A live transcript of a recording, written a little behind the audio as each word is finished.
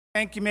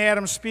Thank you,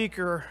 Madam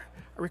Speaker.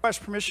 I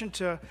request permission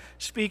to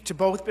speak to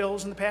both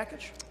bills in the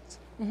package.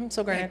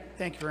 So granted.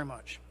 Thank you very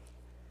much.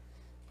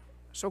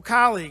 So,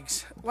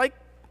 colleagues, like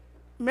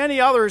many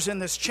others in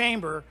this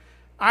chamber,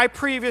 I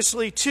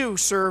previously, too,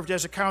 served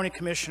as a county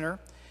commissioner,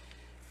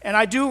 and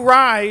I do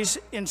rise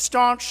in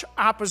staunch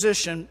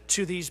opposition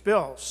to these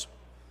bills.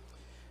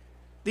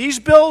 These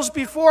bills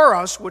before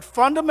us would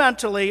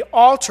fundamentally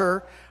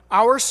alter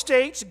our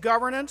state's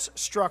governance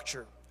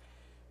structure,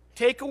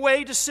 take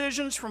away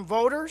decisions from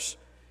voters,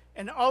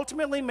 and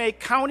ultimately make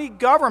county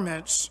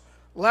governments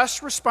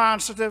less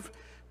responsive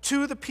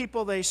to the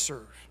people they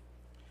serve.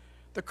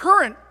 The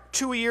current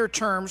two-year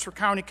terms for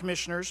county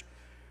commissioners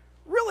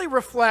really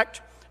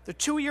reflect the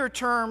two-year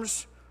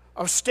terms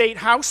of state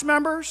House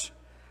members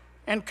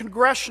and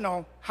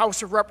congressional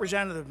House of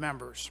Representative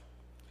members.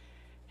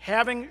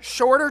 Having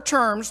shorter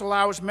terms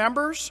allows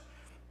members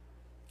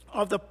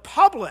of the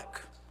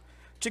public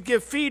to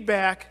give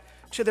feedback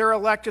to their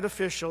elected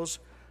officials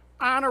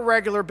on a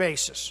regular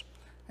basis,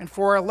 and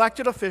for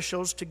elected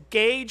officials to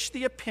gauge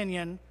the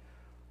opinion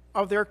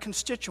of their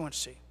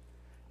constituency.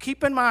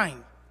 Keep in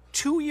mind,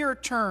 two-year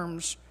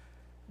terms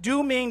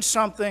do mean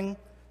something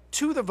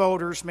to the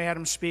voters,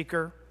 Madam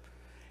Speaker,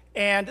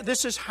 and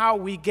this is how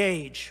we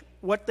gauge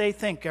what they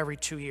think every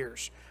 2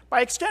 years.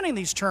 By extending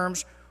these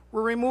terms,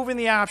 we're removing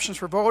the options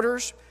for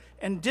voters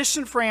and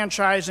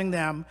disenfranchising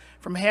them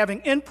from having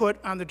input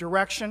on the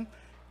direction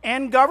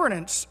and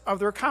governance of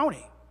their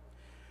county.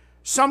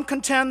 Some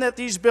contend that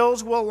these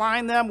bills will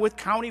align them with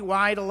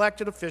county-wide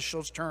elected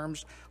officials'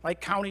 terms, like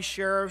county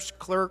sheriffs,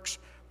 clerks,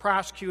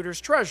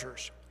 prosecutors,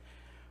 treasurers.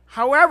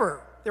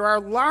 However, there are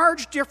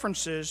large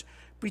differences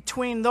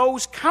between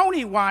those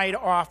county-wide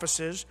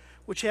offices,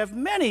 which have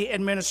many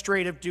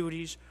administrative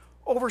duties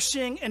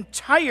overseeing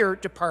entire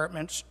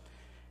departments,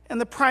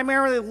 and the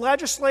primarily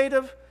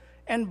legislative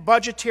and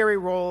budgetary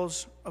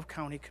roles of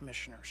county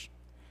commissioners.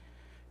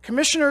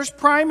 Commissioners'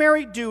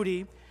 primary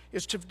duty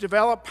is to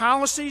develop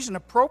policies and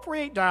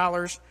appropriate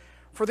dollars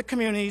for the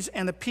communities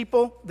and the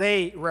people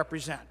they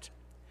represent.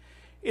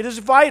 It is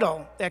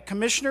vital that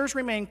commissioners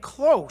remain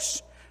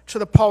close to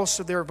the pulse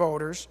of their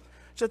voters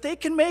so that they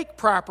can make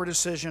proper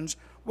decisions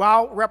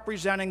while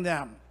representing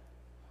them.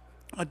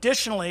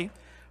 Additionally,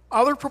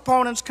 other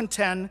proponents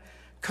contend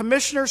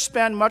commissioners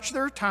spend much of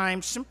their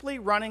time simply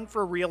running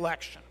for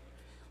re-election.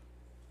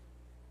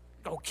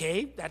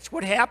 Okay, that's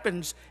what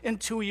happens in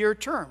two-year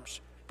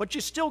terms, but you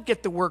still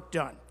get the work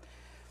done.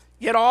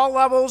 Yet all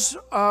levels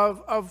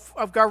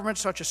of government,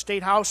 such as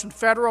state house and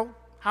federal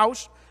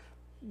house,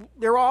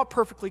 they're all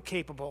perfectly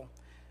capable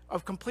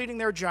of completing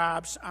their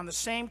jobs on the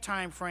same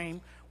time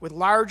frame with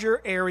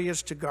larger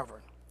areas to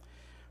govern.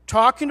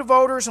 Talking to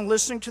voters and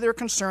listening to their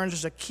concerns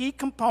is a key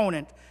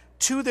component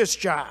to this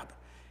job,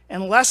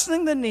 and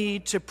lessening the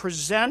need to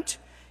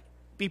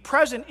be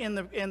present in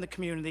the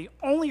community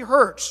only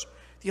hurts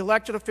the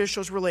elected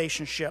officials'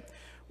 relationship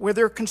with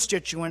their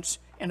constituents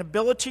and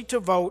ability to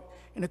vote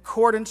in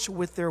accordance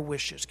with their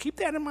wishes. Keep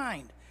that in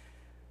mind.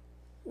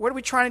 What are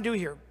we trying to do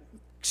here?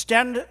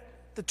 Extend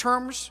the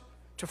terms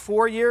to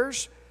 4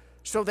 years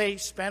so they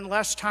spend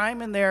less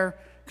time in their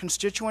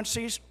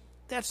constituencies?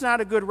 That's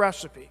not a good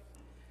recipe.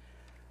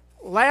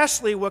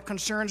 Lastly, what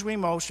concerns me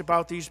most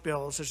about these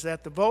bills is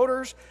that the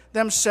voters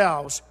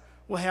themselves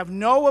will have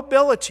no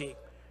ability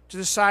to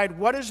decide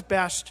what is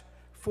best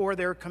for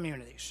their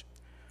communities.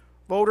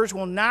 Voters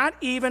will not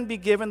even be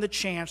given the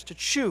chance to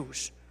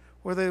choose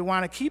whether they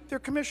want to keep their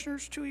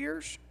commissioners 2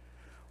 years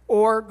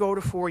or go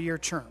to 4-year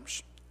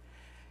terms.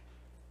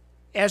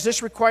 As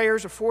this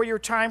requires a 4-year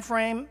time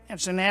frame, and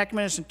its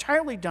enactment is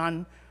entirely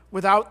done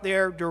without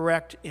their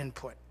direct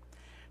input.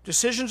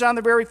 Decisions on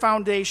the very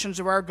foundations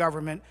of our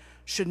government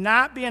should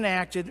not be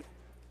enacted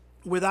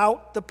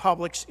without the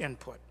public's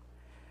input.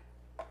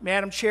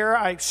 Madam Chair,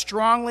 I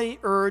strongly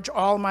urge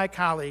all my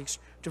colleagues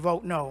to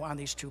vote no on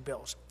these two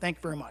bills. Thank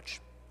you very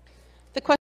much.